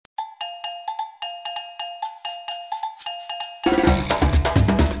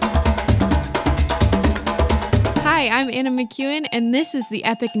Hi, I'm Anna McEwen, and this is The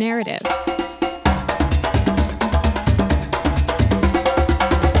Epic Narrative.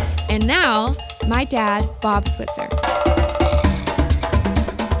 And now, my dad, Bob Switzer.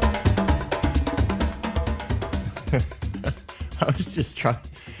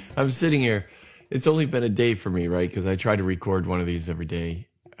 I'm sitting here. It's only been a day for me, right? Because I try to record one of these every day,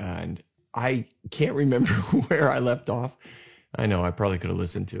 and I can't remember where I left off. I know I probably could have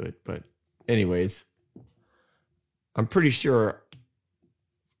listened to it, but anyways, I'm pretty sure.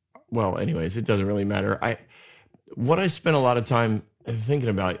 Well, anyways, it doesn't really matter. What I spent a lot of time thinking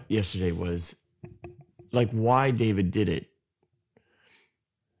about yesterday was like why David did it.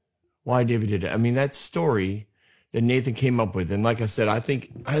 Why David did it. I mean, that story that Nathan came up with, and like I said, I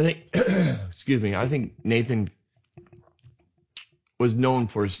think, excuse me, I think Nathan was known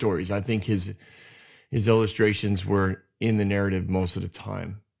for his stories. I think his illustrations were in the narrative most of the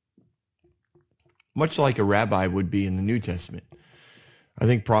time, much like a rabbi would be in the New Testament. I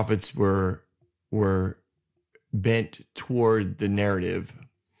think prophets were bent toward the narrative,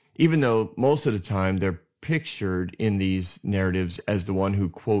 even though most of the time they're pictured in these narratives as the one who,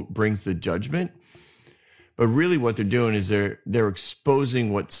 quote, brings the judgment. But really what they're doing is they're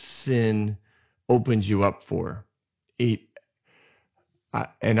exposing what sin opens you up for.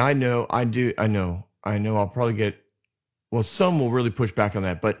 And I know I'll probably get, well, some will really push back on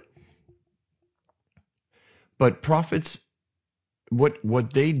that, but prophets,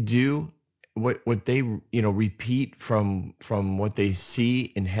 what they do, what they repeat from what they see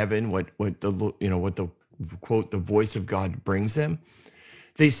in heaven, what the quote the voice of God brings them,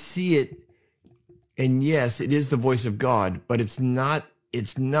 they see it, and yes, it is the voice of God, but it's not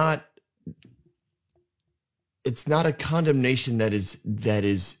a condemnation that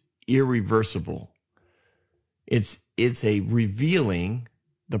is irreversible. It's a revealing.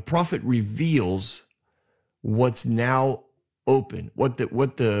 The prophet reveals what's now open, what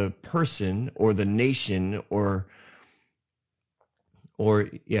the person or the nation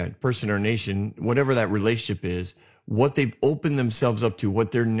person or nation, whatever that relationship is, what they've opened themselves up to,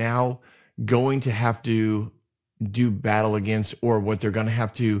 what they're now going to have to do battle against, or what they're going to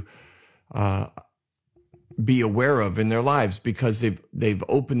have to be aware of in their lives, because they've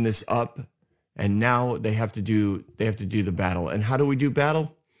opened this up, and now they have to do the battle. And how do we do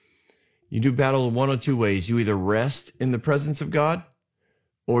battle? You do battle one of two ways. You either rest in the presence of God,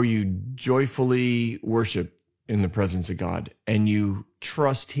 or you joyfully worship in the presence of God, and you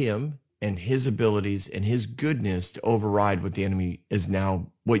trust him and his abilities and his goodness to override what the enemy is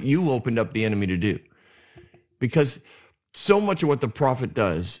now, what you opened up the enemy to do. Because so much of what the prophet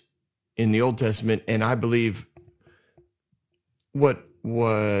does in the Old Testament, and I believe what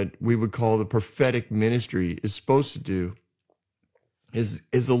we would call the prophetic ministry is supposed to do, is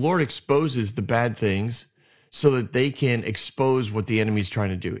the Lord exposes the bad things so that they can expose what the enemy is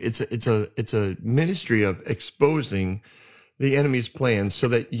trying to do. It's a ministry of exposing the enemy's plans so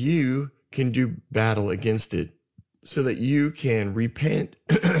that you can do battle against it, so that you can repent,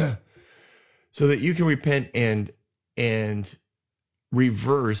 and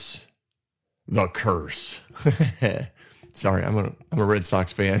reverse the curse. Sorry, I'm a Red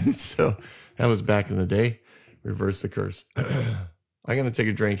Sox fan, so that was back in the day. Reverse the curse. I'm gonna take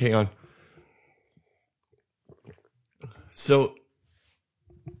a drink. Hang on. So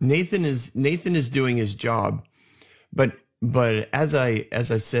Nathan is doing his job, but as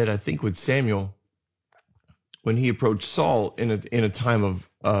I said, I think with Samuel, when he approached Saul in a time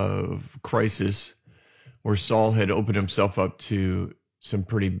of crisis, where Saul had opened himself up to some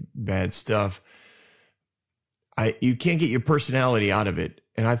pretty bad stuff, you can't get your personality out of it.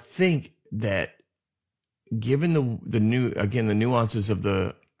 And I think that given the nuances of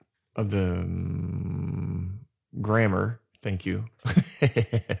the grammar, thank you.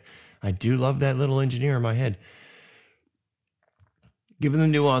 I do love that little engineer in my head. Given the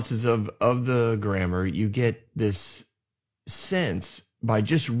nuances of the grammar, you get this sense by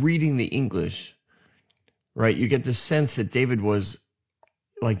just reading the English, right? You get the sense that David was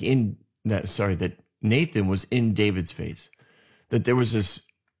that Nathan was in David's face, that there was this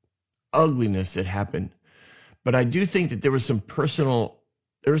ugliness that happened. But I do think that there was some personal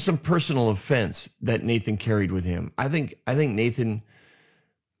offense that Nathan carried with him. I think Nathan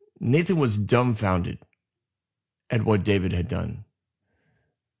was dumbfounded at what David had done.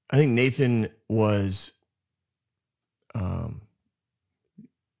 I think Nathan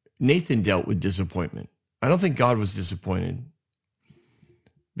dealt with disappointment. I don't think God was disappointed,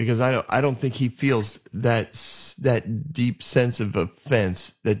 because I don't think he feels that deep sense of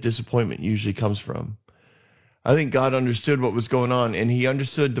offense that disappointment usually comes from. I think God understood what was going on, and he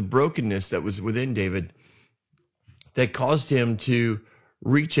understood the brokenness that was within David. that caused him to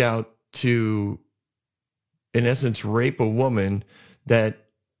reach out to, in essence, rape a woman that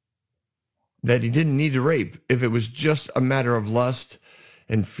he didn't need to rape. If it was just a matter of lust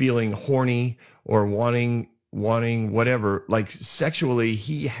and feeling horny or wanting whatever, like sexually,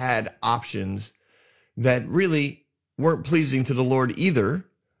 he had options that really weren't pleasing to the Lord either.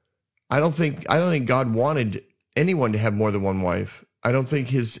 I don't think God wanted anyone to have more than one wife. I don't think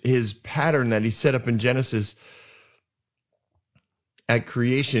his pattern that he set up in Genesis at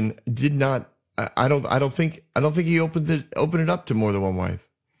creation did not. I don't think he opened it up to more than one wife.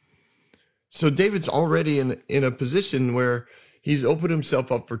 So David's already in a position where he's opened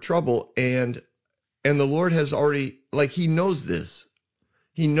himself up for trouble, and the Lord has already, like, he knows this.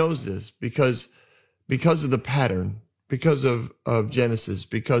 He knows this because of the pattern, because of Genesis,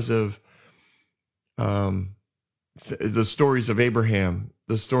 because of the stories of Abraham,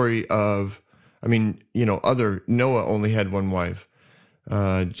 the story of, Noah only had one wife.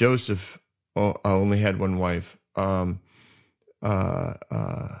 Joseph only had one wife.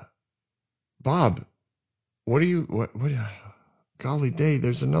 Bob, golly day,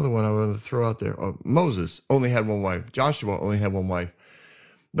 there's another one I want to throw out there. Moses only had one wife. Joshua only had one wife.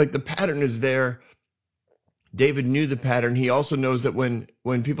 Like, the pattern is there. David knew the pattern. He also knows that when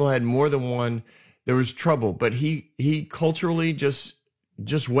people had more than one, there was trouble, but he culturally just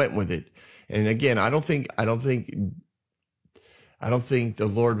went with it. And again, I don't think the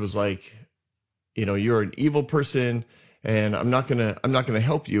Lord was like, you're an evil person and I'm not going to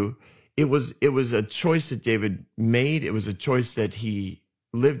help you. It was a choice that David made. It was a choice that he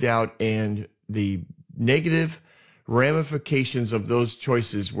lived out, and the negative ramifications of those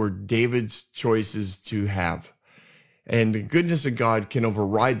choices were David's choices to have. And the goodness of God can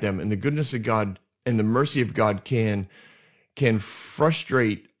override them, and the goodness of God and the mercy of God can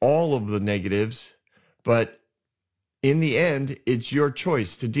frustrate all of the negatives, but in the end, it's your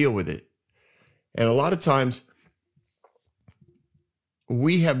choice to deal with it. And a lot of times,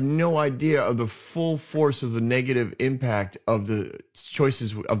 we have no idea of the full force of the negative impact of the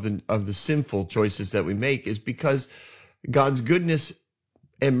choices of the sinful choices that we make, is because God's goodness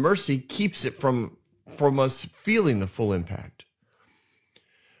and mercy keeps it from us feeling the full impact.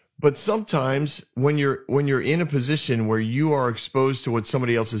 But sometimes when you're in a position where you are exposed to what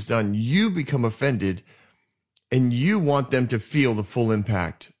somebody else has done, you become offended and you want them to feel the full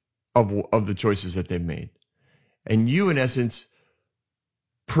impact of the choices that they've made. And you, in essence,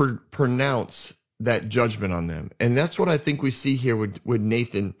 pronounce that judgment on them. And that's what I think we see here with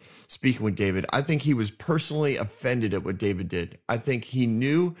Nathan speaking with David. I think he was personally offended at what David did. I think he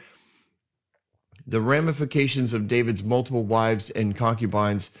knew the ramifications of David's multiple wives and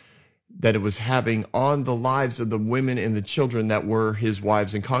concubines that it was having on the lives of the women and the children that were his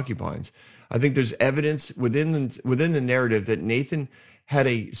wives and concubines. I think there's evidence within the narrative that Nathan had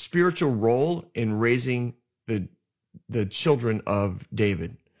a spiritual role in raising the children of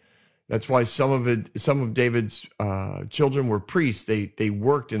David. That's why some of David's children were priests. They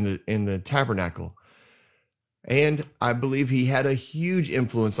worked in the tabernacle, and I believe he had a huge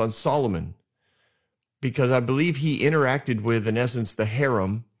influence on Solomon, because I believe he interacted with, in essence, the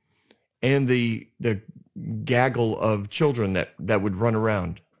harem and the gaggle of children that would run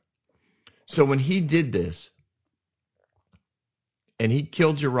around. So when he did this, and he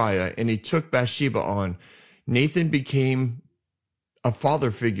killed Uriah and he took Bathsheba on, Nathan became a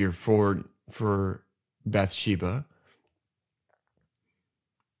father figure for Bathsheba.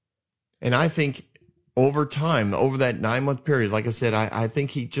 And I think over time, over that 9-month period, like I said, I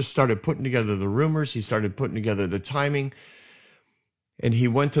think he just started putting together the rumors. He started putting together the timing. And he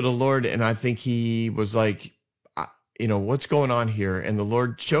went to the Lord, and I think he was like, what's going on here? And the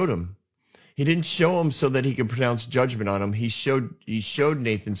Lord showed him. He didn't show him so that he could pronounce judgment on him. He showed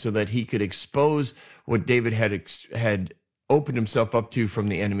Nathan so that he could expose what David had opened himself up to from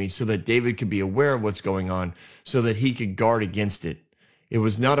the enemy, so that David could be aware of what's going on, so that he could guard against it. It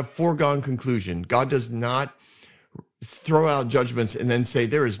was not a foregone conclusion. God does not throw out judgments and then say,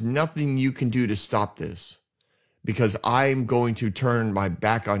 there is nothing you can do to stop this, because I'm going to turn my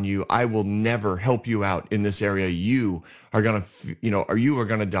back on you. I will never help you out in this area. You are going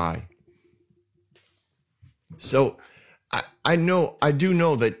to die. So I do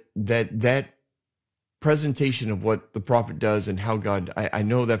know that presentation of what the prophet does and how God, I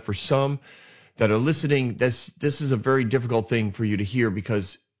know that for some that are listening, this is a very difficult thing for you to hear,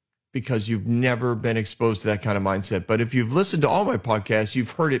 because you've never been exposed to that kind of mindset. But if you've listened to all my podcasts,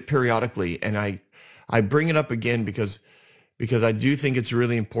 you've heard it periodically, and I bring it up again because I do think it's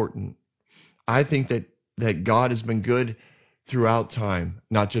really important. I think that God has been good throughout time,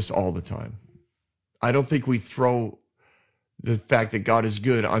 not just all the time. I don't think we throw the fact that God is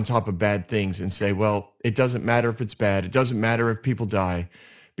good on top of bad things and say, well, it doesn't matter if it's bad. It doesn't matter if people die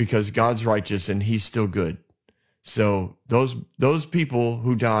because God's righteous and he's still good. So those people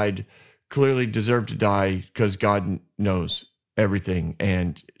who died clearly deserve to die because God knows everything.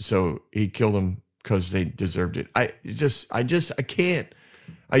 And so he killed them because they deserved it. I can't.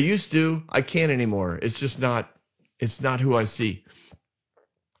 I used to. I can't anymore. It's not who I see.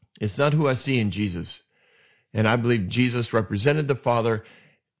 It's not who I see in Jesus. And I believe Jesus represented the Father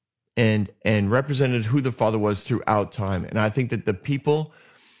and represented who the Father was throughout time. And I think that the people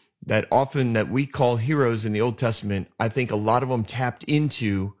that we call heroes in the Old Testament, I think a lot of them tapped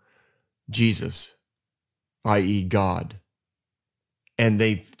into Jesus, i.e. God. And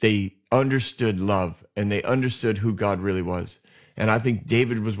they understood love and they understood who God really was. And I think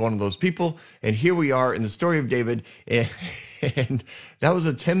David was one of those people. And here we are in the story of David. And that was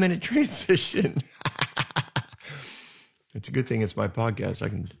a 10-minute transition. It's a good thing it's my podcast.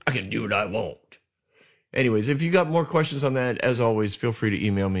 I can do what I want. Anyways, if you got more questions on that, as always, feel free to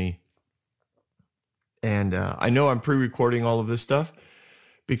email me. And I know I'm pre-recording all of this stuff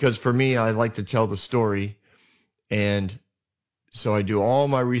because for me, I like to tell the story. And so I do all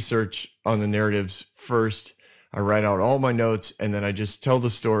my research on the narratives first. I write out all my notes, and then I just tell the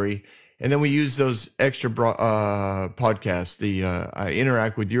story. And then we use those extra podcasts. I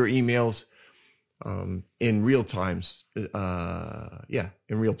interact with your emails in real times. In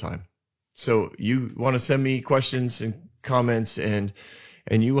real time. So you want to send me questions and comments, and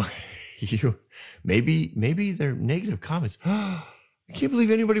you maybe they're negative comments. I can't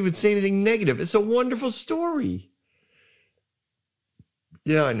believe anybody would say anything negative. It's a wonderful story.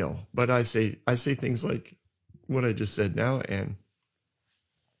 Yeah, I know, but I say things like what I just said now, and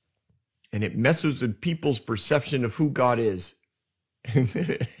it messes with people's perception of who God is.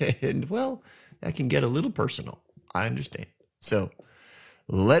 And well, that can get a little personal. I understand. So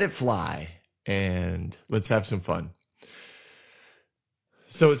let it fly and let's have some fun.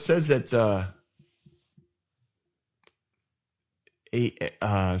 So it says that so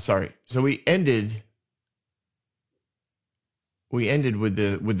we ended with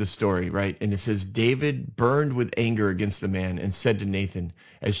the story, right? And it says, David burned with anger against the man and said to Nathan,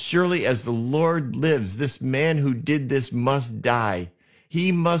 as surely as the Lord lives, this man who did this must die.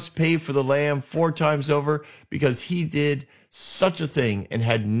 He must pay for the lamb 4 times over because he did such a thing and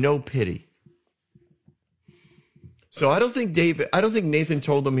had no pity. So I don't think Nathan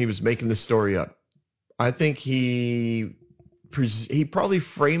told him he was making the story up. I think he probably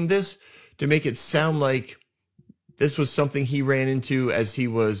framed this to make it sound like this was something he ran into as he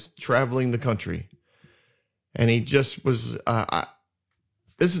was traveling the country. And he just was,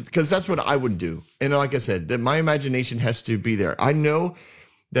 this is because that's what I would do. And like I said, that my imagination has to be there. I know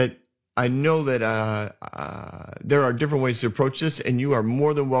that there are different ways to approach this, and you are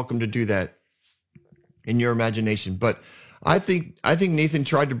more than welcome to do that in your imagination. But I think Nathan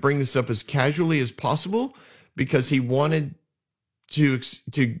tried to bring this up as casually as possible because he wanted to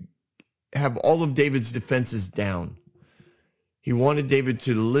have all of David's defenses down. He wanted David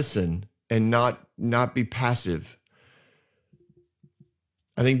to listen and not be passive.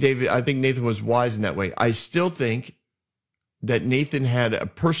 I think Nathan was wise in that way. I still think that Nathan had a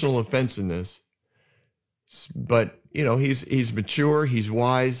personal offense in this, but he's mature, he's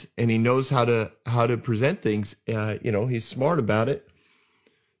wise, and he knows how to present things. He's smart about it,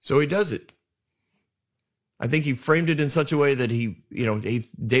 so he does it. I think he framed it in such a way that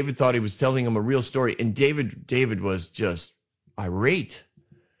David thought he was telling him a real story, and David was just irate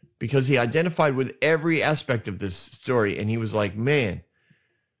because he identified with every aspect of this story, and he was like, man,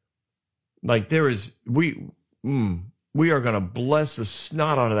 like we are going to bless the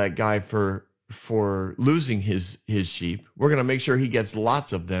snot out of that guy for losing his sheep. We're going to make sure he gets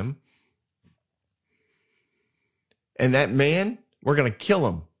lots of them. And that man, we're going to kill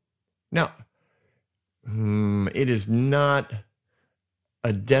him. Now, it is not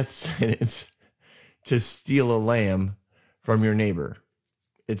a death sentence to steal a lamb from your neighbor.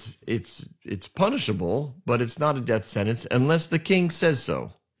 It's punishable, but it's not a death sentence unless the king says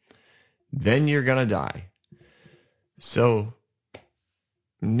so. Then you're going to die. So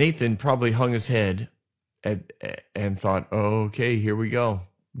Nathan probably hung his head and thought, okay, here we go.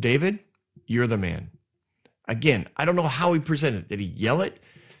 David, you're the man. Again, I don't know how he presented it. Did he yell it?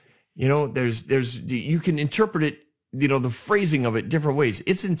 You can interpret it, the phrasing of it different ways.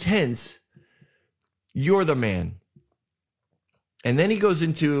 It's intense. You're the man. And then he goes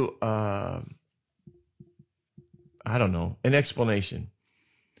into, an explanation.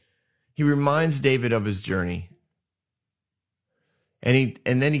 He reminds David of his journey. And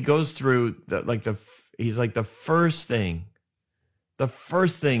then he goes through the first thing The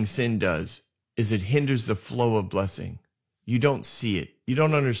first thing sin does is it hinders the flow of blessing. You don't see it. You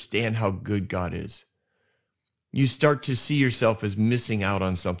don't understand how good God is. You start to see yourself as missing out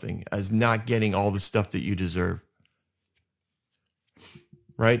on something, as not getting all the stuff that you deserve.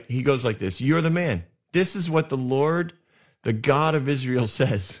 Right? He goes like this. You're the man. This is what the Lord, the God of Israel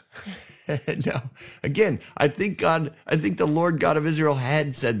says. Now, again, I think the Lord God of Israel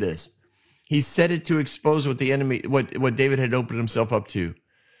had said this. He said it to expose what the enemy, what David had opened himself up to.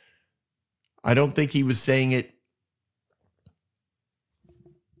 I don't think he was saying it.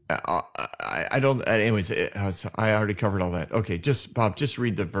 I don't. Anyways, I already covered all that. Okay, Bob, just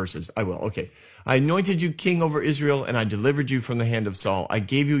read the verses. I will. Okay. I anointed you king over Israel, and I delivered you from the hand of Saul. I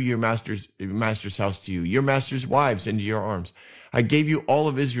gave you your master's house to you, your master's wives into your arms. I gave you all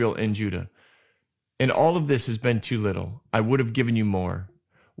of Israel and Judah. And all of this has been too little. I would have given you more.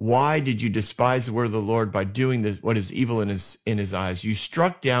 Why did you despise the word of the Lord by doing what is evil in his eyes? You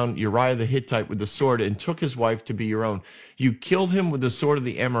struck down Uriah the Hittite with the sword and took his wife to be your own. You killed him with the sword of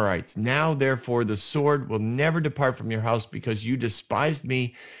the Amorites. Now, therefore, the sword will never depart from your house because you despised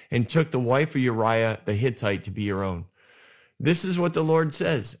me and took the wife of Uriah the Hittite to be your own. This is what the Lord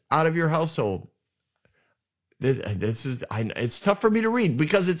says out of your household. It's tough for me to read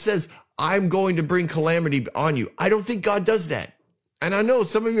because it says, I'm going to bring calamity on you. I don't think God does that. And I know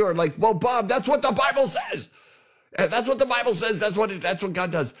some of you are like, well, Bob, that's what the Bible says. That's what the Bible says. That's what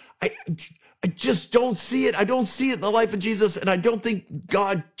God does. I just don't see it. I don't see it in the life of Jesus. And I don't think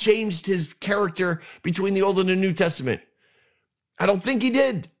God changed his character between the Old and the New Testament. I don't think he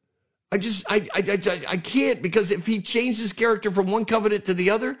did. I can't, because if he changed his character from one covenant to the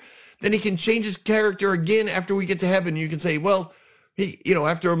other, then he can change his character again after we get to heaven. You can say, well,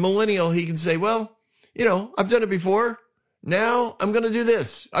 after a millennial, he can say, well, I've done it before. Now I'm going to do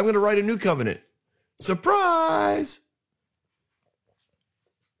this. I'm going to write a new covenant. Surprise!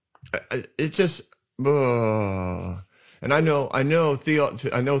 It's just, and I know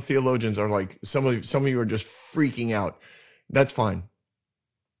theologians are like, some of you are just freaking out. That's fine.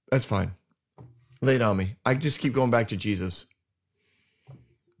 That's fine. Lay it on me. I just keep going back to Jesus.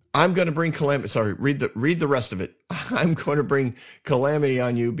 I'm going to bring calamity. Sorry, read the rest of it. I'm going to bring calamity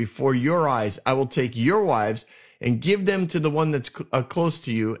on you before your eyes. I will take your wives and give them to the one that's close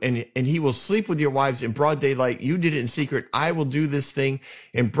to you, and he will sleep with your wives in broad daylight. You did it in secret. I will do this thing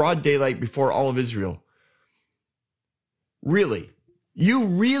in broad daylight before all of Israel. Really? You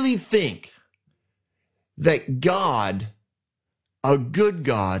really think that God, a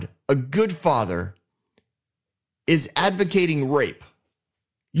good father, is advocating rape?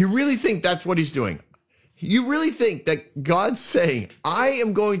 You really think that's what he's doing? You really think that God's saying, I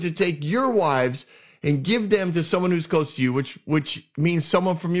am going to take your wives and give them to someone who's close to you, which means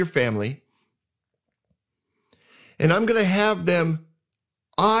someone from your family, and I'm going to have them,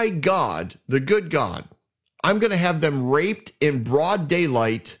 God, the good God, I'm going to have them raped in broad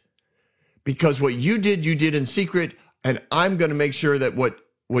daylight because what you did in secret, and I'm going to make sure that what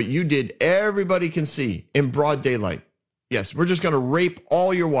you did, everybody can see in broad daylight. Yes, we're just going to rape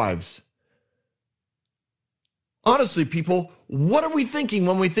all your wives. Honestly, people, what are we thinking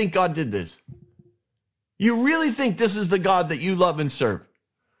when we think God did this? You really think this is the God that you love and serve?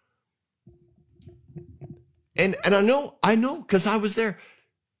 And I know, because I was there.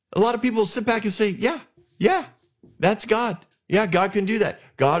 A lot of people sit back and say, yeah, that's God. Yeah, God can do that.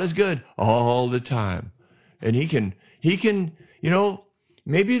 God is good all the time. And he can,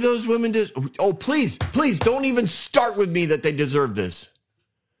 maybe those women just, oh, please, don't even start with me that they deserve this.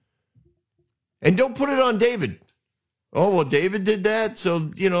 And don't put it on David. Oh, well, David did that, so,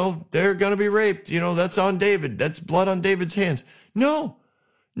 they're going to be raped. That's on David. That's blood on David's hands. No.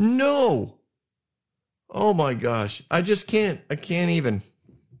 Oh, my gosh. I just can't. I can't even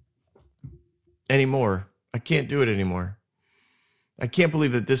anymore. I can't do it anymore. I can't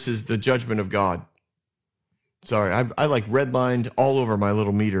believe that this is the judgment of God. Sorry, I like redlined all over my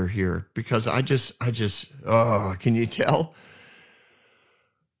little meter here because I just, can you tell?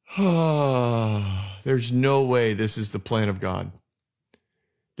 There's no way this is the plan of God.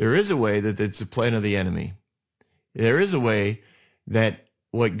 There is a way that it's the plan of the enemy. There is a way that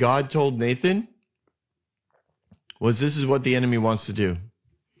what God told Nathan was this is what the enemy wants to do.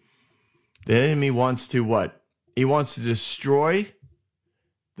 The enemy wants to what? He wants to destroy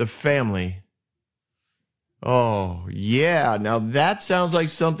the family. Oh, yeah. Now that sounds like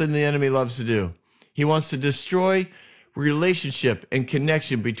something the enemy loves to do. He wants to destroy relationship and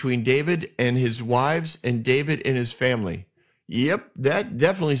connection between David and his wives and David and his family. Yep, that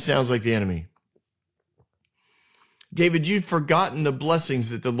definitely sounds like the enemy. David, you've forgotten the blessings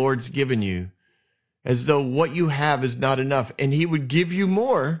that the Lord's given you. as though what you have is not enough, and he would give you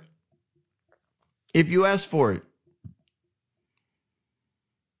more if you ask for it.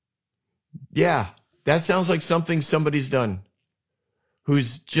 Yeah, that sounds like something somebody's done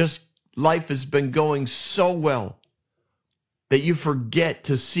whose just life has been going so well that you forget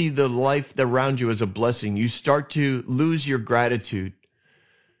to see the life around you as a blessing. You start to lose your gratitude.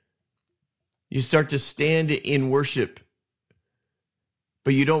 You start to stand in worship,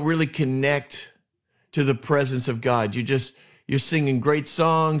 but you don't really connect to the presence of God. You're singing great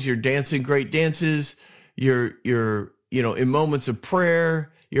songs, you're dancing great dances, you're in moments of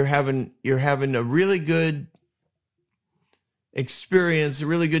prayer, you're having a really good experience, a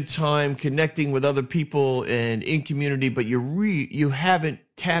really good time connecting with other people and in community, but you haven't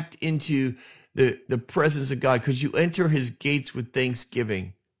tapped into the presence of God, because you enter his gates with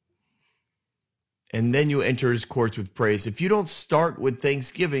thanksgiving and then you enter his courts with praise. If you don't start with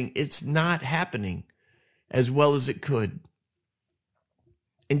thanksgiving, it's not happening as well as it could.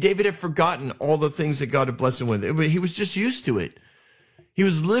 And David had forgotten all the things that God had blessed him with. He was just used to it. He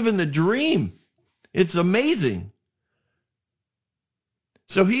was living the dream. It's amazing.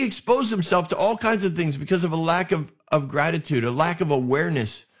 So he exposed himself to all kinds of things because of a lack of gratitude, a lack of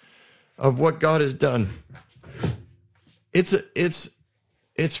awareness of what God has done. It's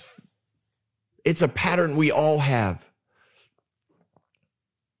a pattern we all have.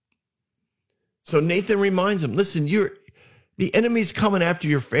 So Nathan reminds him, listen, the enemy's coming after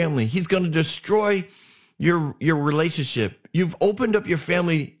your family. He's going to destroy your relationship. You've opened up your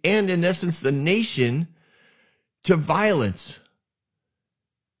family and, in essence, the nation to violence.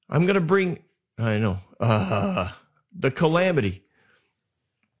 I'm going to bring, the calamity.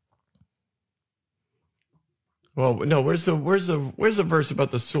 Well, no, where's the verse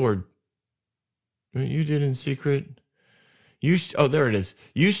about the sword? You did in secret. There it is.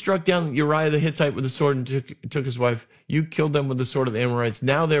 You struck down Uriah the Hittite with the sword and took his wife. You killed them with the sword of the Amorites.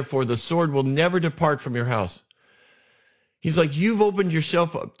 Now, therefore, the sword will never depart from your house. He's like, you've opened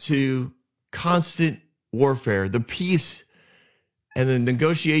yourself up to constant warfare. The peace and the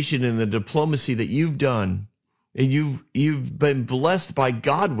negotiation and the diplomacy that you've done, and you've been blessed by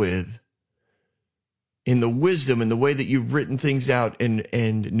God with, in the wisdom and the way that you've written things out and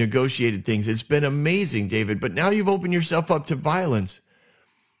negotiated things. It's been amazing, David. But now you've opened yourself up to violence.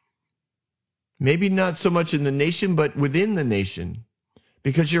 Maybe not so much in the nation, but within the nation,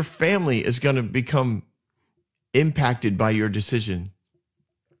 because your family is going to become impacted by your decision.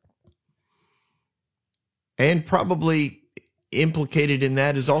 And probably implicated in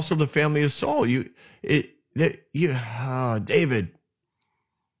that is also the family of Saul. David,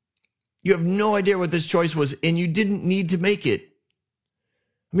 you have no idea what this choice was, and you didn't need to make it.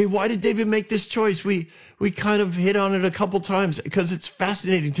 I mean, why did David make this choice? We kind of hit on it a couple times because it's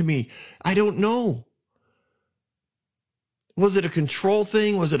fascinating to me. I don't know. Was it a control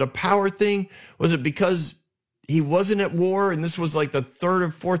thing? Was it a power thing? Was it because he wasn't at war and this was like the third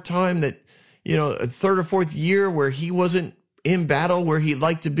or fourth time that, a third or fourth year where he wasn't in battle where he'd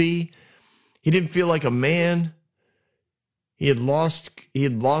like to be? He didn't feel like a man. He had lost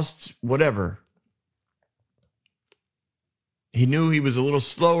whatever. He knew he was a little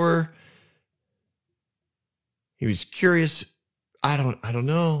slower. He was curious. I don't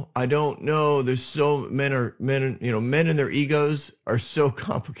know. There's so men and their egos are so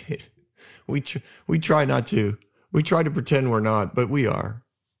complicated. We try not to. We try to pretend we're not, but we are.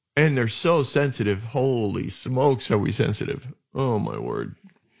 And they're so sensitive. Holy smokes, are we sensitive? Oh my word.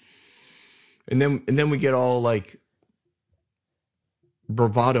 And then we get all like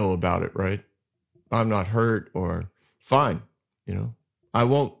bravado about it, right? I'm not hurt, or fine, I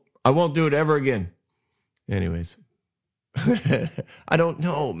won't do it ever again. Anyways, I don't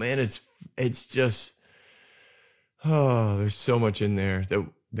know, man. It's just, there's so much in there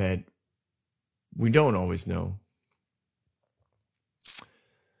that we don't always know.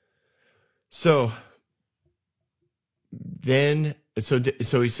 So he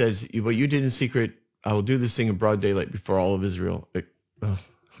says, what you did in secret, I will do this thing in broad daylight before all of Israel.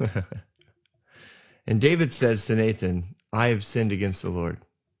 And David says to Nathan, I have sinned against the Lord.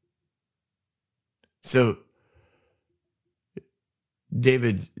 So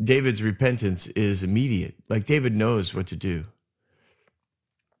David's repentance is immediate. Like, David knows what to do.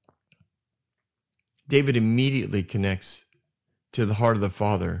 David immediately connects to the heart of the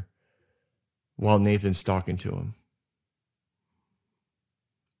Father while Nathan's talking to him.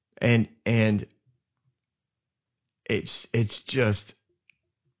 And it's just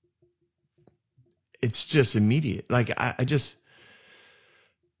immediate. Like, I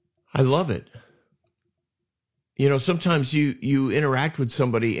love it. sometimes you interact with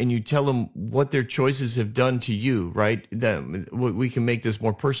somebody and you tell them what their choices have done to you, right? That we can make this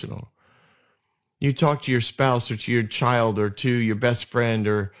more personal. You talk to your spouse or to your child or to your best friend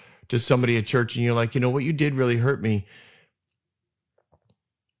or to somebody at church, and you're like, what you did really hurt me.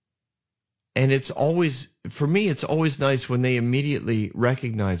 And it's always, for me, it's always nice when they immediately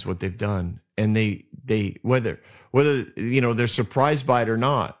recognize what they've done, and they whether they're surprised by it or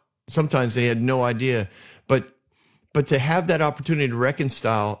not. Sometimes they had no idea, but to have that opportunity to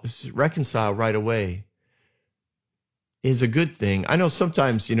reconcile right away is a good thing. I know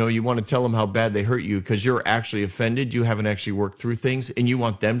sometimes, you want to tell them how bad they hurt you because you're actually offended. You haven't actually worked through things and you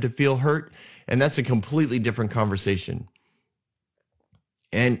want them to feel hurt. And that's a completely different conversation.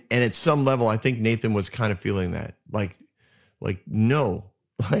 And at some level, I think Nathan was kind of feeling that no,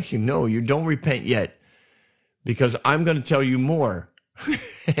 no, you don't repent yet because I'm going to tell you more.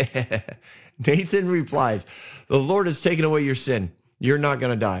 Nathan replies, the Lord has taken away your sin. You're not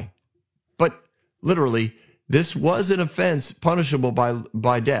going to die. But literally, this was an offense punishable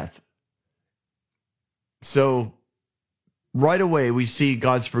by death. So right away, we see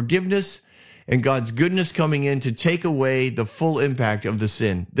God's forgiveness and God's goodness coming in to take away the full impact of the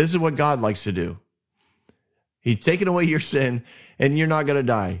sin. This is what God likes to do. He's taken away your sin and you're not going to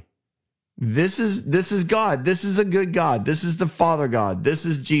die. This is God. This is a good God. This is the Father God. This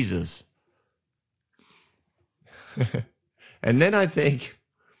is Jesus. And then I think,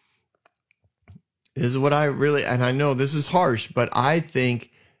 this is what and I know this is harsh, but I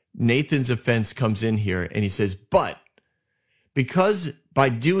think Nathan's offense comes in here and he says, but because by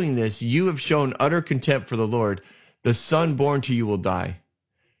doing this, you have shown utter contempt for the Lord, the son born to you will die.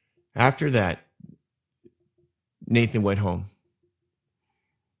 After that, Nathan went home.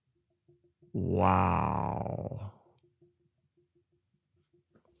 Wow.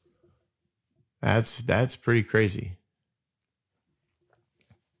 That's pretty crazy.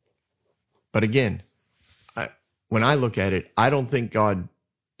 But again, when I look at it, I don't think God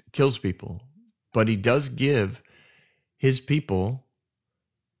kills people, but he does give his people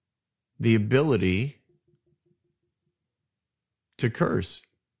the ability to curse.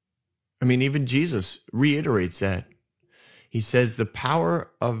 I mean, even Jesus reiterates that. He says, the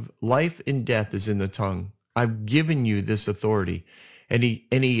power of life and death is in the tongue. I've given you this authority. And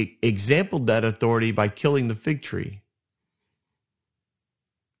he exampled that authority by killing the fig tree.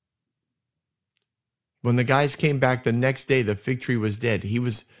 When the guys came back the next day, the fig tree was dead. He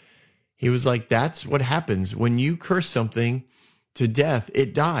was like, that's what happens. When you curse something to death,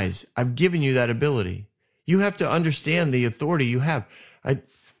 it dies. I've given you that ability. You have to understand the authority you have.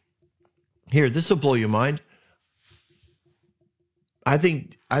 This will blow your mind. I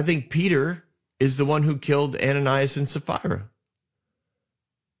think Peter is the one who killed Ananias and Sapphira.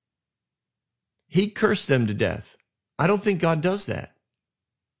 He cursed them to death. I don't think God does that.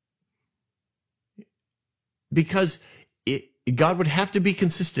 Because God would have to be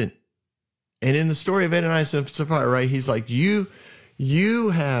consistent. And in the story of Ananias and Sapphira, right, he's like, you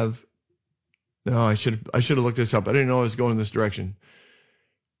have, no, I should have looked this up. I didn't know I was going in this direction.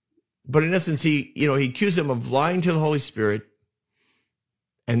 But in essence, he accused them of lying to the Holy Spirit.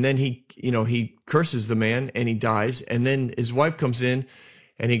 And then he curses the man and he dies. And then his wife comes in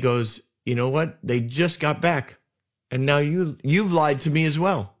and he goes, you know what? They just got back. And now you've lied to me as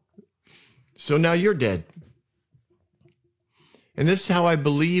well. So now you're dead. And this is how I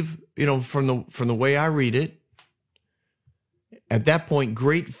believe, from the way I read it. At that point,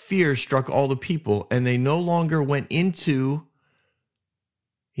 great fear struck all the people, and they no longer went into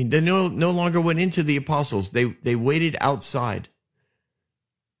the apostles. They waited outside.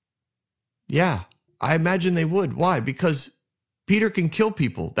 Yeah, I imagine they would. Why? Because Peter can kill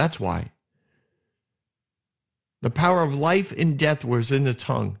people. That's why. The power of life and death was in the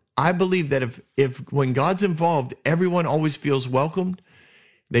tongue. I believe that if when God's involved, everyone always feels welcomed.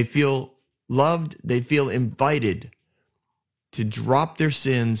 They feel loved. They feel invited to drop their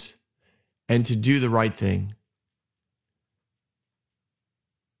sins and to do the right thing.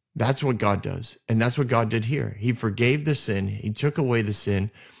 That's what God does. And that's what God did here. He forgave the sin. He took away the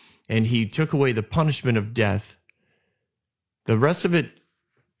sin. And he took away the punishment of death. The rest of it,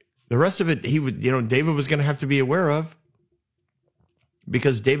 David was going to have to be aware of,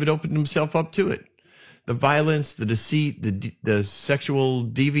 because David opened himself up to it. The violence, the deceit, the sexual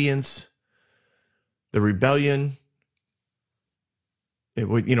deviance, the rebellion,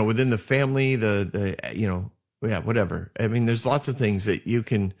 within the family, whatever. I mean, there's lots of things that you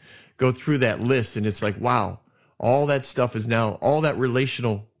can go through that list, and it's like, wow, all that stuff is now, all that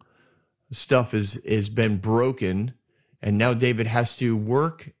relational stuff is been broken, and now David has to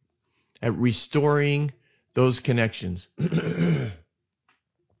work at restoring those connections.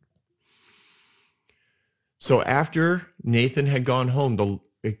 So after Nathan had gone home,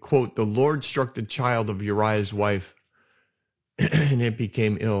 quote, the Lord struck the child of Uriah's wife, and it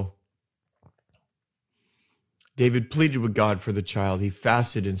became ill. David pleaded with God for the child. He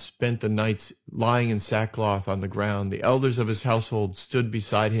fasted and spent the nights lying in sackcloth on the ground. The elders of his household stood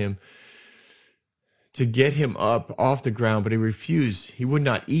beside him to get him up off the ground, but he refused. He would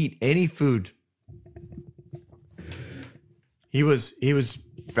not eat any food. He was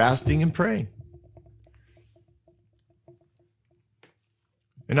fasting and praying.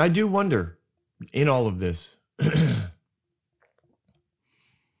 And I do wonder in all of this,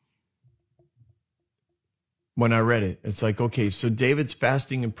 when I read it, it's like, okay, so David's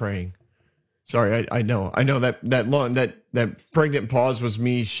fasting and praying. Sorry, I know that pregnant pause was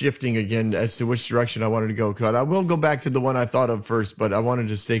me shifting again as to which direction I wanted to go. God, I will go back to the one I thought of first, but I wanted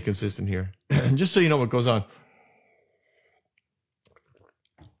to stay consistent here. Just so you know what goes on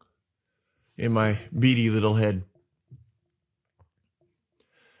in my beady little head.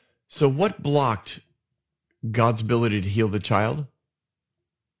 So what blocked God's ability to heal the child?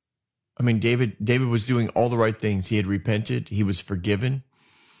 I mean, David was doing all the right things. He had repented. He was forgiven.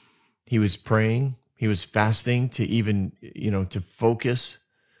 He was praying. He was fasting to even, to focus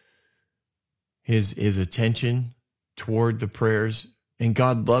his attention toward the prayers. And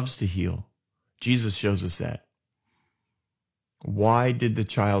God loves to heal. Jesus shows us that. Why did the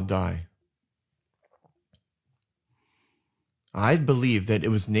child die? I believe that it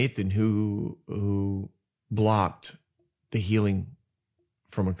was Nathan who blocked the healing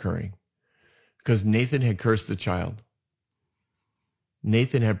from occurring, because Nathan had cursed the child.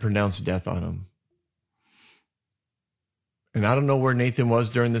 Nathan had pronounced death on him. And I don't know where Nathan was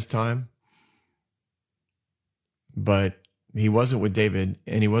during this time, but he wasn't with David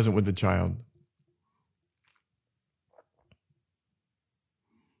and he wasn't with the child.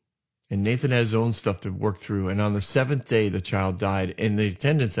 And Nathan had his own stuff to work through. And on the seventh day, the child died. And the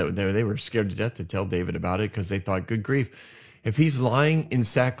attendants that were there, they were scared to death to tell David about it, because they thought, good grief, if he's lying in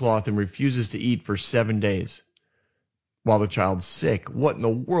sackcloth and refuses to eat for 7 days while the child's sick, what in the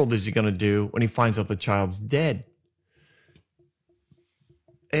world is he going to do when he finds out the child's dead?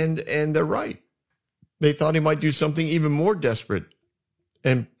 And they're right. They thought he might do something even more desperate.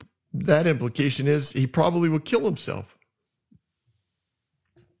 And that implication is he probably would kill himself.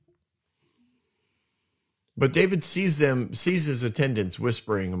 But David sees his attendants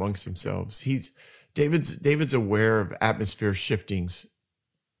whispering amongst themselves. David's aware of atmosphere shiftings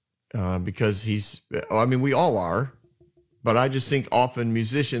because we all are, but I just think often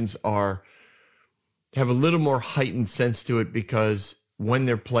musicians have a little more heightened sense to it, because when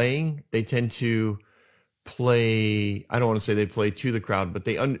they're playing, they tend to play. I don't want to say they play to the crowd, but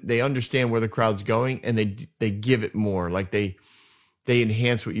they understand where the crowd's going, and they give it more. Like they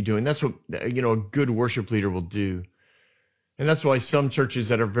enhance what you're doing. That's what a good worship leader will do. And that's why some churches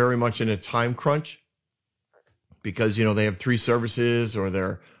that are very much in a time crunch, because they have 3 services or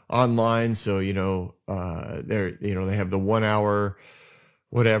they're online, so they have the 1 hour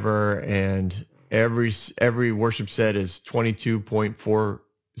whatever, and every worship set is 22.4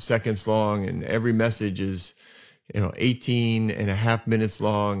 seconds long, and every message is 18 and a half minutes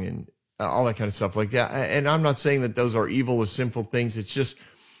long, and all that kind of stuff like that. And I'm not saying that those are evil or sinful things. It's just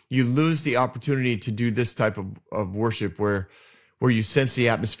you lose the opportunity to do this type of worship where you sense the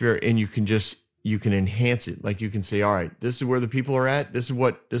atmosphere and you can enhance it. Like you can say, all right, this is where the people are at. This is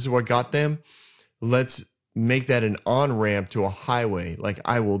what got them. Let's make that an on-ramp to a highway. Like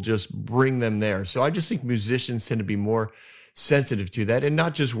I will just bring them there. So I just think musicians tend to be more sensitive to that, and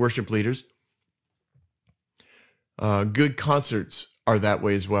not just worship leaders. Good concerts are that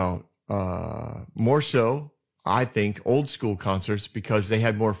way as well. More so, I think, old school concerts, because they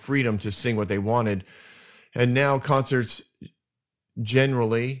had more freedom to sing what they wanted. And now concerts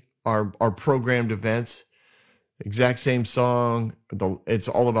generally are programmed events, exact same song. It's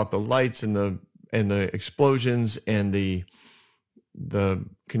all about the lights and the explosions and the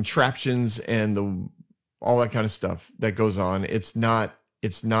contraptions and all that kind of stuff that goes on. It's not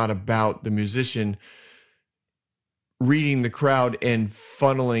about the musician reading the crowd and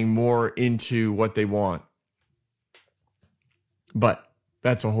funneling more into what they want. But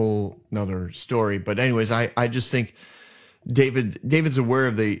that's a whole nother story. But anyways, I just think David's aware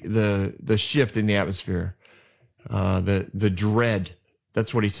of the shift in the atmosphere, the dread.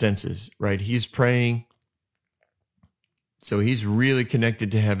 That's what he senses, right? He's praying, so he's really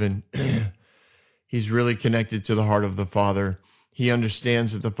connected to heaven. He's really connected to the heart of the Father. He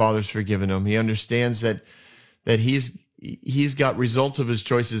understands that the Father's forgiven him. He understands that he's he's got results of his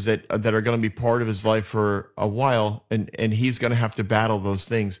choices that are going to be part of his life for a while, and he's going to have to battle those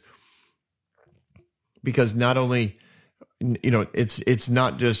things, because not only, it's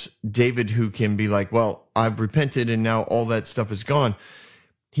not just David who can be like, well, I've repented and now all that stuff is gone.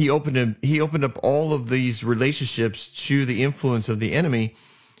 He opened up all of these relationships to the influence of the enemy,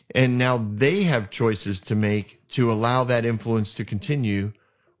 and now they have choices to make to allow that influence to continue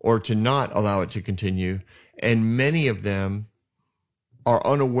or to not allow it to continue. And many of them are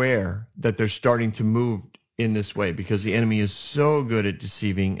unaware that they're starting to move in this way, because the enemy is so good at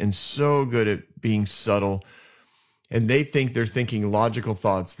deceiving and so good at being subtle. And they think they're thinking logical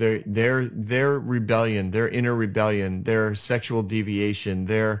thoughts. Their rebellion, their inner rebellion, their sexual deviation,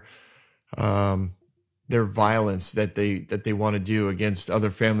 their violence that they want to do against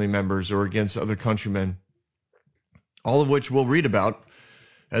other family members or against other countrymen, all of which we'll read about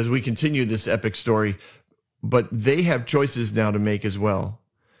as we continue this epic story. But they have choices now to make as well.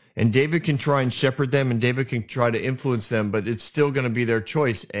 And David can try and shepherd them, and David can try to influence them, but it's still going to be their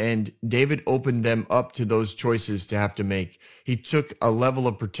choice. And David opened them up to those choices to have to make. He took a level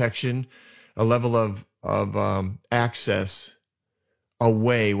of protection, a level of access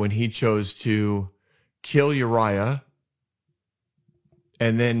away when he chose to kill Uriah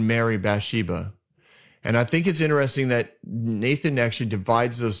and then marry Bathsheba. And I think it's interesting that Nathan actually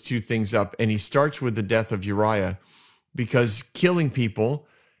divides those two things up, and he starts with the death of Uriah, because killing people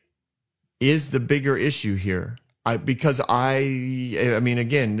is the bigger issue here. I mean,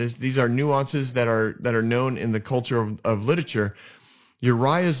 again, these are nuances that are known in the culture of literature.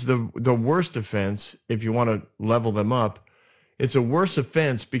 Uriah's the worst offense, if you want to level them up. It's a worse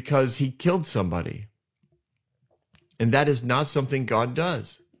offense because he killed somebody. And that is not something God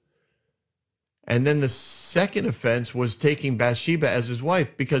does. And then the second offense was taking Bathsheba as his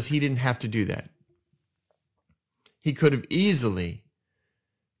wife, because he didn't have to do that. He could have easily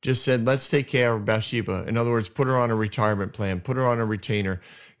just said, let's take care of Bathsheba. In other words, put her on a retirement plan, put her on a retainer,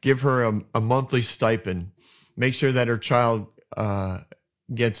 give her a monthly stipend, make sure that her child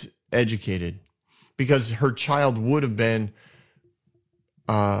gets educated, because her child would have been,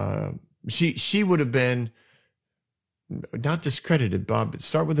 she would have been not discredited, Bob.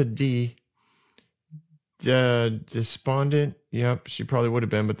 Start with a D. Despondent. Yep, she probably would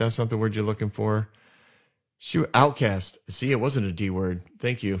have been, but that's not the word you're looking for. Outcast. See, it wasn't a D word.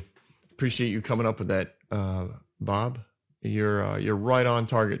 Thank you. Appreciate you coming up with that, Bob. You're right on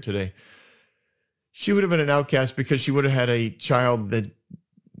target today. She would have been an outcast because she would have had a child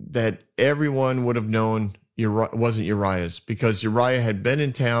that everyone would have known wasn't Uriah's, because Uriah had been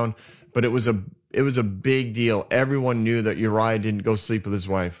in town, but it was a big deal. Everyone knew that Uriah didn't go sleep with his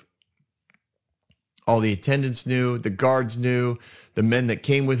wife. All the attendants knew, the guards knew, the men that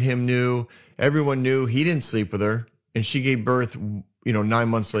came with him knew. Everyone knew he didn't sleep with her, and she gave birth, 9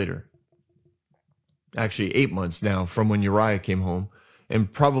 months later. Actually, 8 months now from when Uriah came home,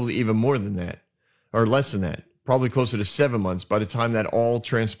 and probably even more than that, or less than that, probably closer to 7 months by the time that all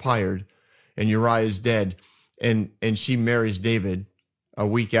transpired, and Uriah is dead, and she marries David a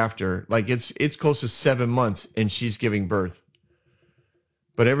week after. Like it's close to 7 months, and she's giving birth.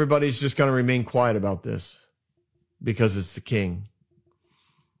 But everybody's just going to remain quiet about this because it's the king.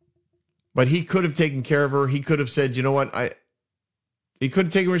 But he could have taken care of her. He could have said, you know what? He could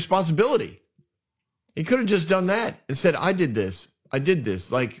have taken responsibility. He could have just done that and said, I did this.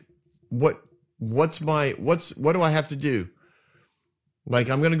 Like, what do I have to do? Like,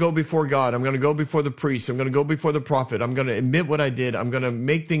 I'm going to go before God. I'm going to go before the priest. I'm going to go before the prophet. I'm going to admit what I did. I'm going to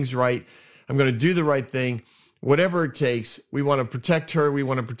make things right. I'm going to do the right thing. Whatever it takes. We want to protect her. We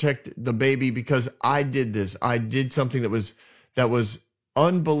want to protect the baby because I did this. I did something that was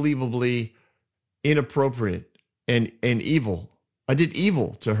unbelievably inappropriate and evil. I did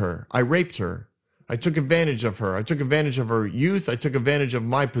evil to her. I raped her. I took advantage of her. I took advantage of her youth. I took advantage of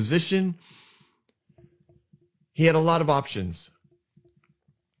my position. He had a lot of options.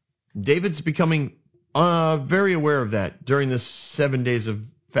 David's becoming very aware of that during the 7 days of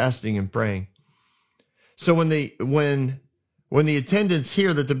fasting and praying. So when the attendants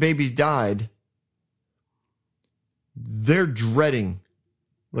hear that the baby's died, they're dreading.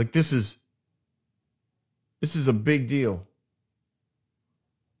 Like this is a big deal.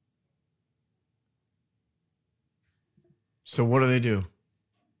 So what do?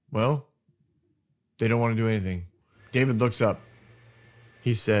 Well, they don't want to do anything. David looks up.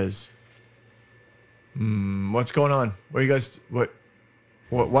 He says, what's going on? What are you guys, why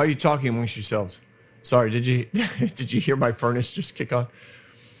are you talking amongst yourselves? Sorry, did you hear my furnace just kick on?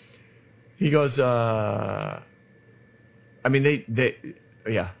 He goes, I mean,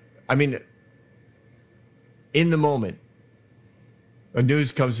 in the moment, A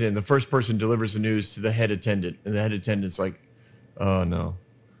news comes in. The first person delivers the news to the head attendant, and the head attendant's like, "Oh no."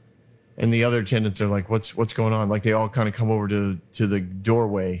 And the other attendants are like, "What's going on?" Like they all kind of come over to the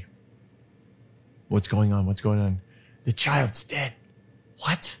doorway. What's going on? What's going on? The child's dead.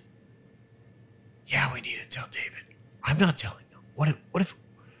 What? Yeah, we need to tell David. I'm not telling him. What if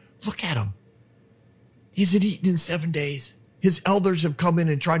look at him. He hasn't eaten in 7 days. His elders have come in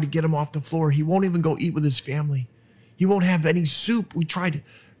and tried to get him off the floor. He won't even go eat with his family. He won't have any soup. We tried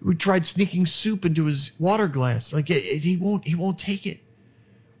sneaking soup into his water glass. Like he won't take it.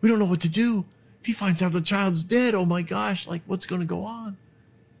 We don't know what to do. If he finds out the child's dead, oh my gosh, like what's going to go on?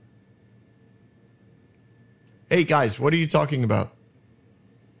 Hey guys, what are you talking about?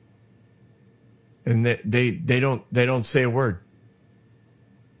 And they don't say a word.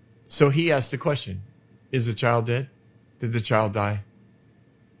 So he asked the question, is the child dead? Did the child die?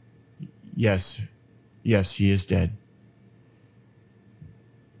 Yes, he is dead.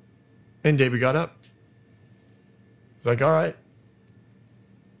 And David got up. He's like, all right.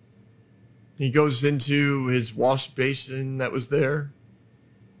 He goes into his wash basin that was there.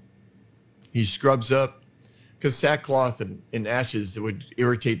 He scrubs up, because sackcloth and ashes that would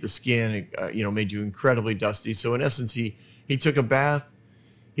irritate the skin, made you incredibly dusty. So in essence, he took a bath.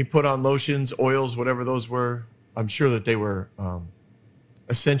 He put on lotions, oils, whatever those were. I'm sure that they were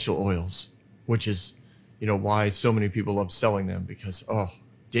essential oils, which is, why so many people love selling them, because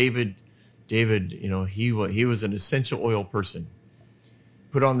David, he was an essential oil person.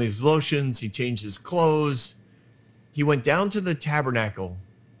 Put on these lotions. He changed his clothes. He went down to the tabernacle,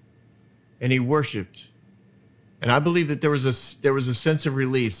 and he worshipped. And I believe that there was a sense of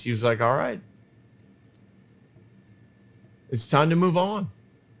release. He was like, all right, it's time to move on.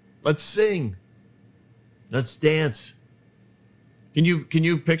 Let's sing. Let's dance. Can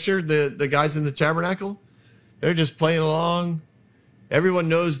you picture the guys in the tabernacle? They're just playing along. Everyone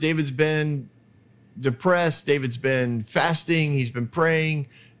knows David's been depressed. David's been fasting. He's been praying.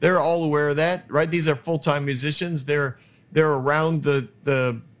 They're all aware of that, right? These are full-time musicians. They're around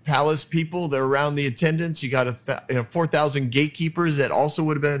the palace people. They're around the attendants. You got 4,000 gatekeepers that also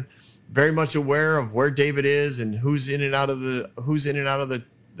would have been very much aware of where David is and who's in and out of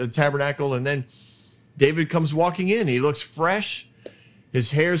the tabernacle. And then David comes walking in. He looks fresh. His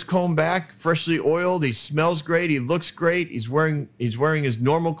hair's combed back, freshly oiled. He smells great. He looks great. He's wearing his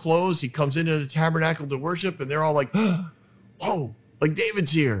normal clothes. He comes into the tabernacle to worship, and they're all like, whoa, like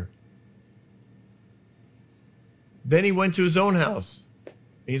David's here. Then he went to his own house.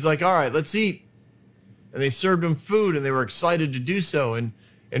 He's like, all right, let's eat. And they served him food, and they were excited to do so.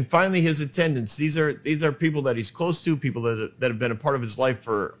 And finally, his attendants, these are people that he's close to, people that have been a part of his life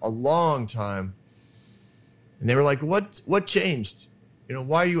for a long time. And they were like, what changed?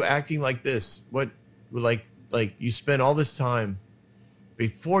 Why are you acting like this? What, like you spent all this time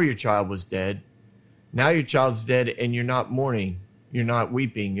before your child was dead. Now your child's dead and you're not mourning. You're not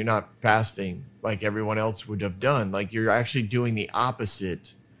weeping. You're not fasting like everyone else would have done. Like you're actually doing the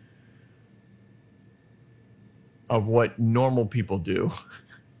opposite of what normal people do.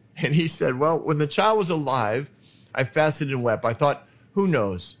 And he said, well, when the child was alive, I fasted and wept. I thought, who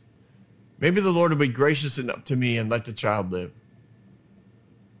knows? Maybe the Lord will be gracious enough to me and let the child live.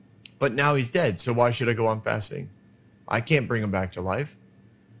 But now he's dead, so why should I go on fasting? I can't bring him back to life.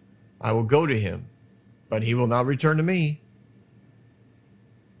 I will go to him, but he will not return to me.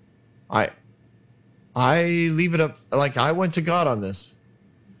 I leave it up, like I went to God on this.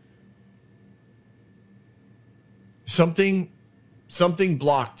 Something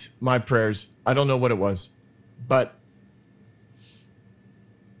blocked my prayers. I don't know what it was, but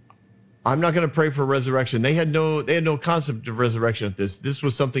I'm not going to pray for resurrection. They had no concept of resurrection at this. This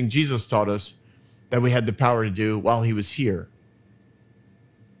was something Jesus taught us that we had the power to do while he was here.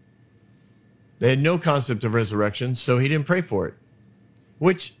 They had no concept of resurrection, so he didn't pray for it,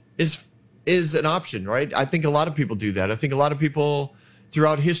 which is an option, right? I think a lot of people do that. I think a lot of people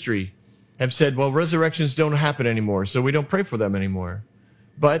throughout history have said, well, resurrections don't happen anymore, so we don't pray for them anymore.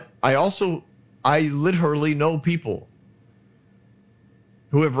 But I literally know people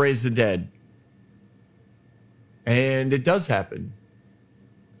who have raised the dead. And it does happen.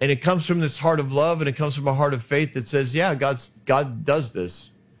 And it comes from this heart of love, and it comes from a heart of faith that says, yeah, God does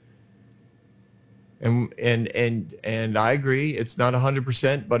this. And I agree, it's not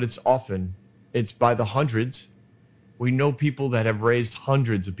 100%, but it's often. It's by the hundreds. We know people that have raised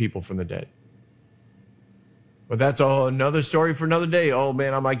hundreds of people from the dead. But that's another story for another day. Oh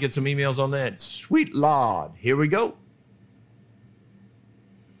man, I might get some emails on that. Sweet Lord. Here we go.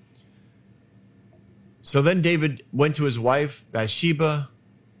 So then David went to his wife, Bathsheba,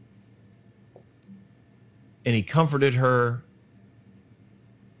 and he comforted her,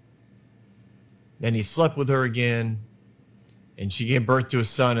 Then he slept with her again, and she gave birth to a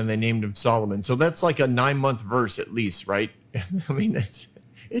son, and they named him Solomon. So that's like a 9-month verse at least, right? I mean,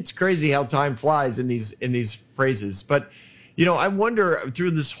 it's crazy how time flies in these phrases. But, I wonder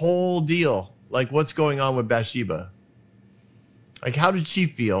through this whole deal, like what's going on with Bathsheba. Like, how did she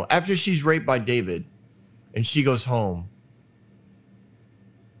feel after she's raped by David and she goes home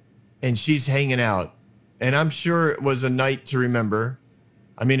and she's hanging out? And I'm sure it was a night to remember.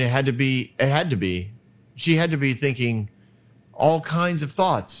 I mean, it had to be. She had to be thinking all kinds of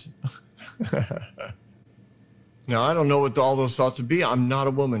thoughts. Now, I don't know what all those thoughts would be. I'm not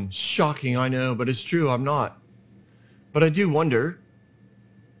a woman. Shocking, I know, but it's true. I'm not. But I do wonder.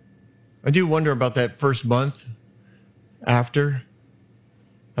 About that first month after.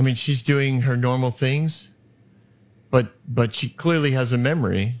 I mean, she's doing her normal things, but she clearly has a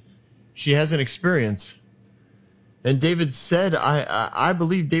memory. She has an experience. And David said, I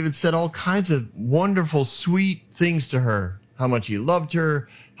believe David said all kinds of wonderful, sweet things to her. How much he loved her,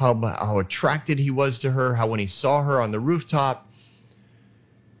 how attracted he was to her, how when he saw her on the rooftop,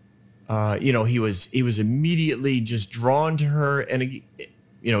 he was immediately just drawn to her. And,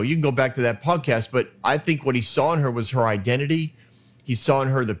 you can go back to that podcast, but I think what he saw in her was her identity. He saw in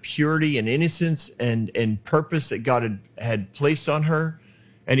her the purity and innocence and purpose that God had placed on her.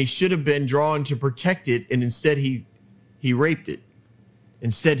 And he should have been drawn to protect it, and instead he raped it.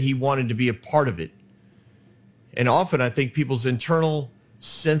 Instead, he wanted to be a part of it. And often I think people's internal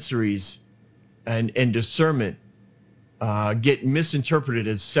sensories and discernment get misinterpreted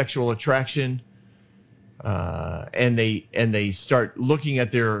as sexual attraction, and they start looking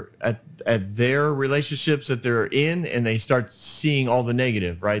at their relationships that they're in, and they start seeing all the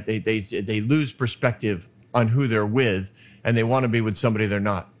negative, right? They lose perspective on who they're with, and they want to be with somebody they're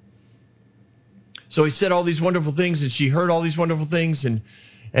not. So he said all these wonderful things, and she heard all these wonderful things, and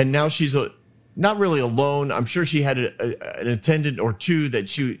now she's not really alone. I'm sure she had an attendant or two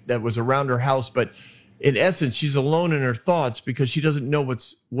that was around her house, but in essence, she's alone in her thoughts because she doesn't know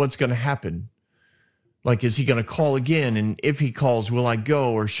what's going to happen. Like, is he going to call again? And if he calls, will I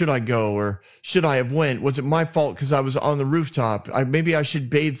go, or should I go, or should I have went? Was it my fault because I was on the rooftop? Maybe I should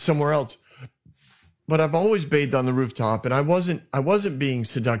bathe somewhere else. But I've always bathed on the rooftop, and I wasn't being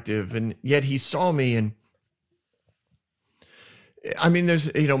seductive, and yet he saw me. And I mean,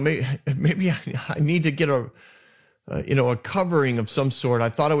 there's, maybe I need to get a covering of some sort. I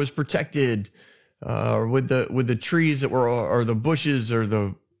thought I was protected with the trees that were, or the bushes, or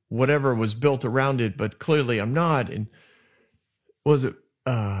the whatever was built around it, but clearly I'm not. And was it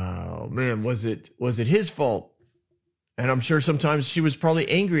his fault? And I'm sure sometimes she was probably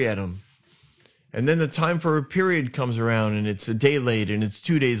angry at him. And then the time for a period comes around, and it's a day late, and it's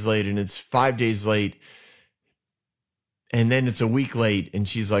 2 days late, and it's 5 days late. And then it's a week late, and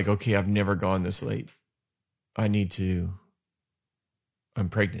she's like, okay, I've never gone this late. I'm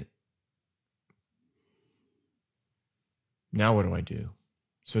pregnant. Now what do I do?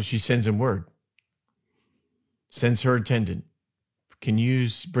 So she sends him word. Sends her attendant. Can you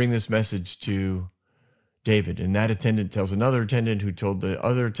bring this message to David? And that attendant tells another attendant, who told the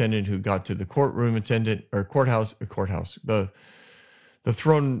other attendant, who got to the courtroom attendant, or courthouse, the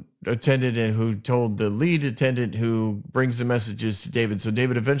throne attendant, and who told the lead attendant, who brings the messages to David. So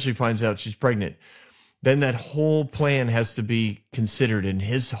David eventually finds out she's pregnant. Then that whole plan has to be considered. And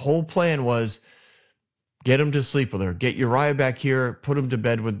his whole plan was, get him to sleep with her, get Uriah back here, put him to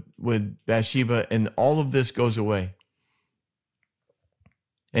bed with Bathsheba, and all of this goes away.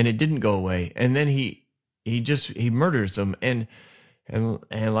 And it didn't go away. And then he murders them. And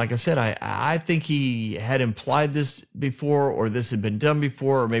like I said, I think he had implied this before, or this had been done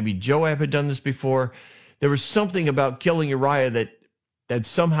before, or maybe Joab had done this before. There was something about killing Uriah that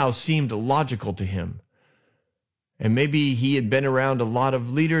somehow seemed logical to him. And maybe he had been around a lot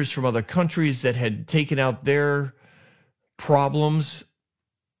of leaders from other countries that had taken out their problems.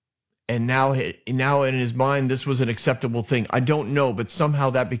 And now in his mind, this was an acceptable thing. I don't know, but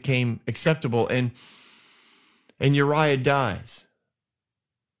somehow that became acceptable. And Uriah dies.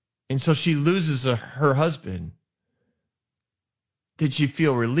 And so she loses her husband. Did she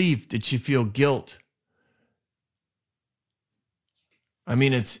feel relief? Did she feel guilt? I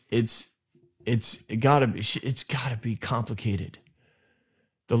mean, it's gotta be complicated.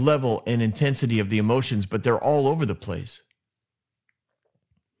 The level and intensity of the emotions, but they're all over the place.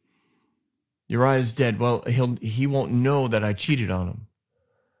 Uriah's dead. Well, he won't know that I cheated on him.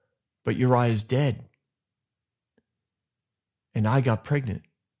 But Uriah's dead. And I got pregnant.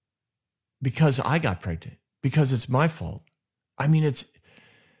 Because I got pregnant. Because it's my fault. I mean,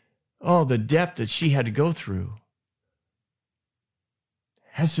 the depth that she had to go through.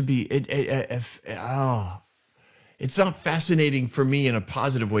 has to be it's not fascinating for me in a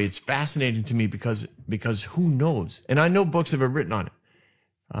positive way. It's fascinating to me because who knows? And I know books have been written on it.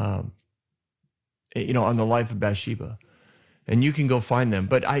 On the life of Bathsheba, and you can go find them.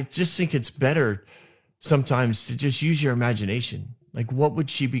 But I just think it's better sometimes to just use your imagination. Like, what would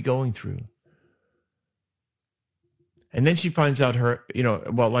she be going through? And then she finds out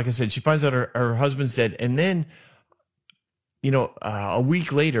like I said, she finds out her husband's dead. And then, a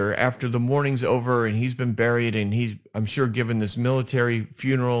week later, after the mourning's over and he's been buried and he's, I'm sure, given this military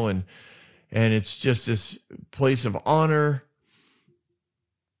funeral and it's just this place of honor.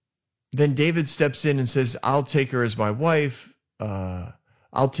 Then David steps in and says, I'll take her as my wife.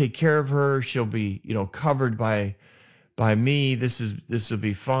 I'll take care of her. She'll be, covered by me. This will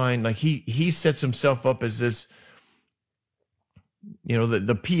be fine. Like he sets himself up as this,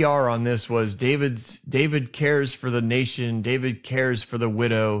 the PR on this was David cares for the nation. David cares for the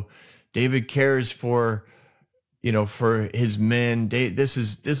widow. David cares for his men. This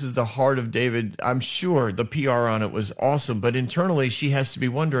is the heart of David. I'm sure the PR on it was awesome, but internally she has to be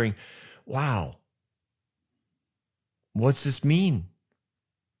wondering, wow, what's this mean?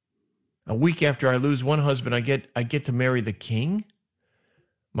 A week after I lose one husband, I get to marry the king,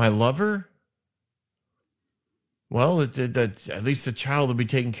 my lover. Well, at least the child will be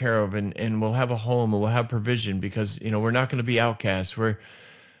taken care of, and we'll have a home and we'll have provision because we're not going to be outcasts. We're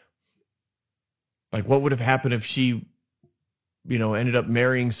like, what would have happened if she, ended up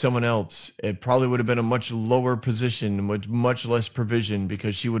marrying someone else? It probably would have been a much lower position with much less provision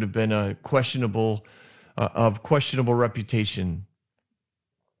because she would have been of questionable reputation.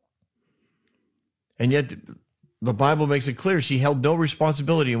 And yet the Bible makes it clear she held no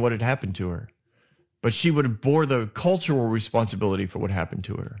responsibility in what had happened to her, but she would have bore the cultural responsibility for what happened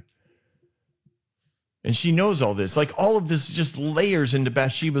to her. And she knows all this. Like, all of this just layers into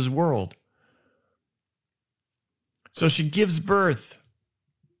Bathsheba's world. So she gives birth.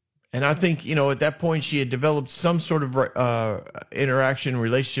 And I think, at that point she had developed some sort of interaction,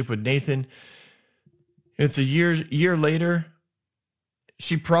 relationship with Nathan. It's a year later.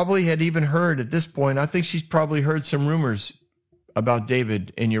 She probably had even heard at this point, I think she's probably heard some rumors about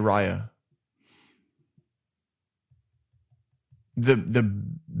David and Uriah. The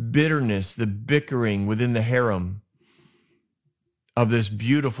bitterness, the bickering within the harem of this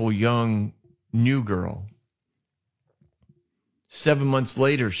beautiful young new girl. 7 months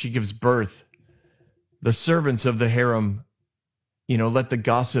later, she gives birth. The servants of the harem, let the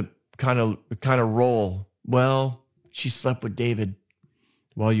gossip kind of roll. Well, she slept with David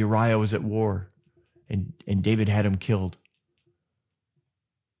while Uriah was at war, and David had him killed.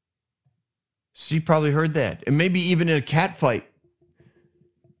 She probably heard that, and maybe even in a cat fight.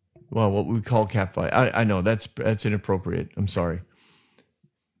 Well, what we call cat fight. I know that's inappropriate. I'm sorry.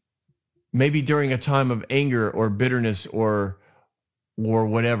 Maybe during a time of anger or bitterness or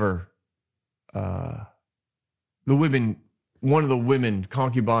whatever, one of the women,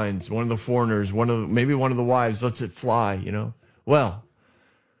 concubines, one of the foreigners, maybe one of the wives lets it fly, Well,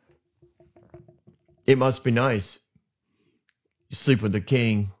 it must be nice. You sleep with the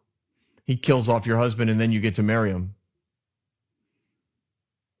king. He kills off your husband and then you get to marry him.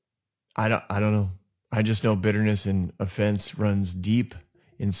 I don't know. I just know bitterness and offense runs deep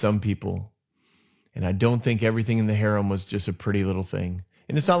in some people. And I don't think everything in the harem was just a pretty little thing.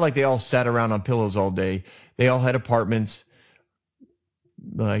 And it's not like they all sat around on pillows all day. They all had apartments,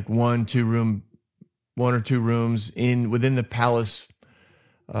 like one or two rooms within the palace,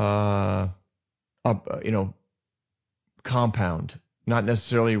 compound, not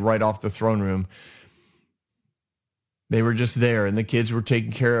necessarily right off the throne room. They were just there, and the kids were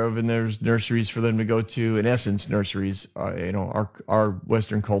taken care of, and there's nurseries for them to go to. In essence, nurseries, our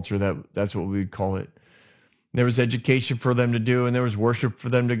Western culture, that's what we would call it. There was education for them to do, and there was worship for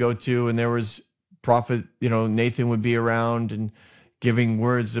them to go to, and there was prophet, Nathan would be around and giving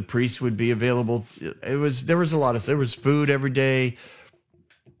words. The priest would be available. There was food every day.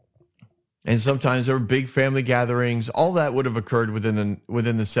 And sometimes there were big family gatherings. All that would have occurred within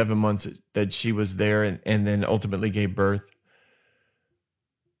the 7 months that she was there and then ultimately gave birth.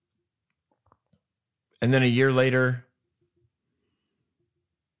 And then a year later,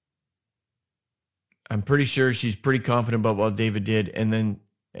 I'm pretty sure she's pretty confident about what David did. And then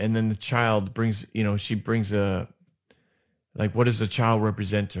the child brings, she brings what does the child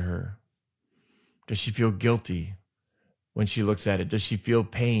represent to her? Does she feel guilty when she looks at it? Does she feel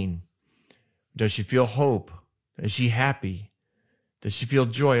pain? Does she feel hope? Is she happy? Does she feel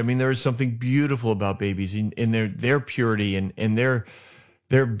joy? I mean, there is something beautiful about babies in their purity and their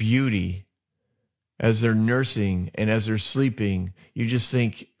beauty. as they're nursing and as they're sleeping, you just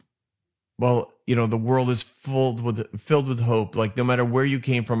think, well, the world is filled with hope. Like, no matter where you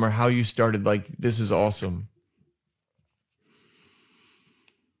came from or how you started, like, this is awesome.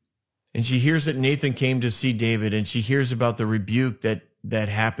 And she hears that Nathan came to see David, and she hears about the rebuke that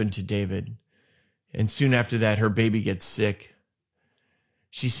happened to David. And soon after that, her baby gets sick.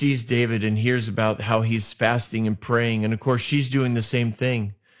 She sees David and hears about how he's fasting and praying. And of course, she's doing the same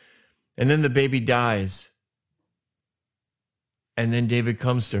thing. And then the baby dies. And then David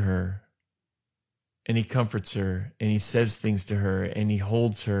comes to her. And he comforts her. And he says things to her. And he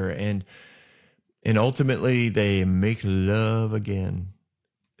holds her. And ultimately, they make love again.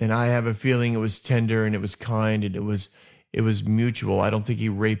 And I have a feeling it was tender and it was kind and it was mutual. I don't think he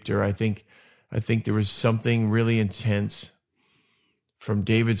raped her. I think there was something really intense from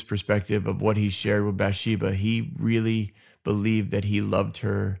David's perspective of what he shared with Bathsheba. He really believed that he loved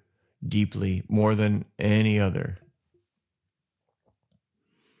her deeply, more than any other.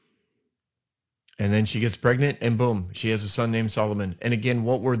 And then she gets pregnant and boom, she has a son named Solomon. And again,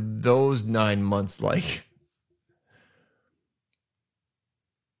 what were those 9 months like?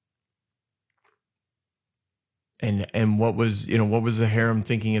 And what was the harem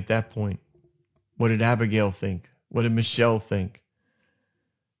thinking at that point? What did Abigail think? What did Michelle think?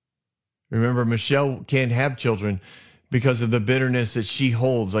 Remember, Michelle can't have children because of the bitterness that she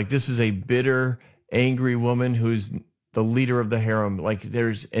holds. Like, this is a bitter, angry woman who's the leader of the harem. Like,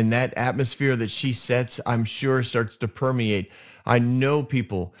 and that atmosphere that she sets, I'm sure, starts to permeate. I know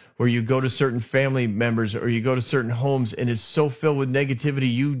people where you go to certain family members or you go to certain homes and it's so filled with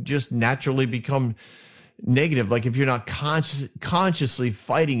negativity, you just naturally become negative. Like, if you're not consciously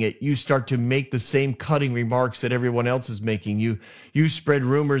fighting it, you start to make the same cutting remarks that everyone else is making. You spread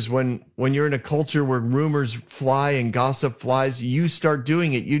rumors when you're in a culture where rumors fly and gossip flies. You start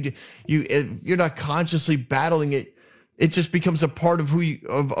doing it. If you're not consciously battling it, it just becomes a part of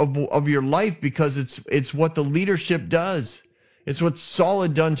of your life, because it's what the leadership does. It's what Saul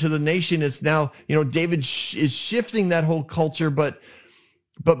had done to the nation. It's now, David is shifting that whole culture, but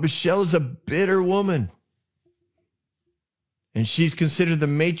Michelle is a bitter woman. And she's considered the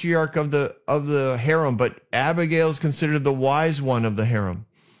matriarch of the harem, but Abigail is considered the wise one of the harem,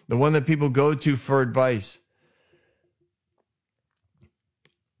 the one that people go to for advice.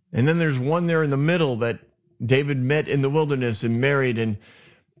 And then there's one there in the middle that David met in the wilderness and married, and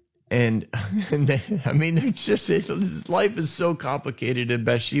I mean, it's just, this life is so complicated, and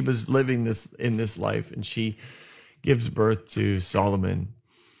Bathsheba's living in this life, and she gives birth to Solomon.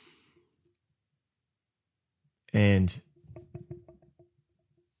 And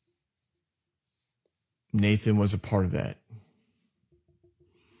Nathan was a part of that.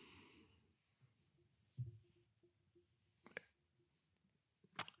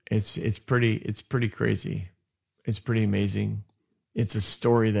 It's pretty crazy. It's pretty amazing. It's a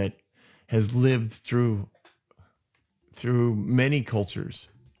story that has lived through many cultures.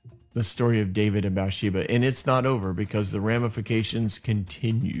 The story of David and Bathsheba, and it's not over, because the ramifications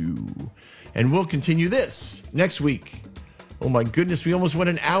continue, and we'll continue this next week. Oh my goodness, we almost went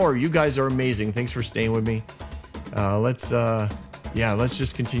an hour. You guys are amazing. Thanks for staying with me. Let's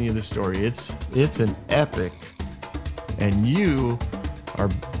just continue the story. It's an epic, and you are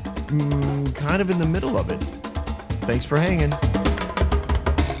kind of in the middle of it. Thanks for hanging.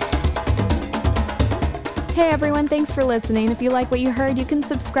 Hey everyone, thanks for listening. If you like what you heard, you can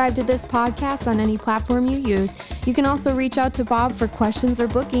subscribe to this podcast on any platform you use. You can also reach out to Bob for questions or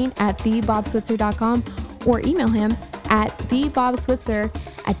booking at thebobswitzer.com or email him at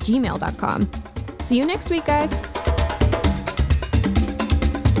thebobswitzer@gmail.com. See you next week, guys.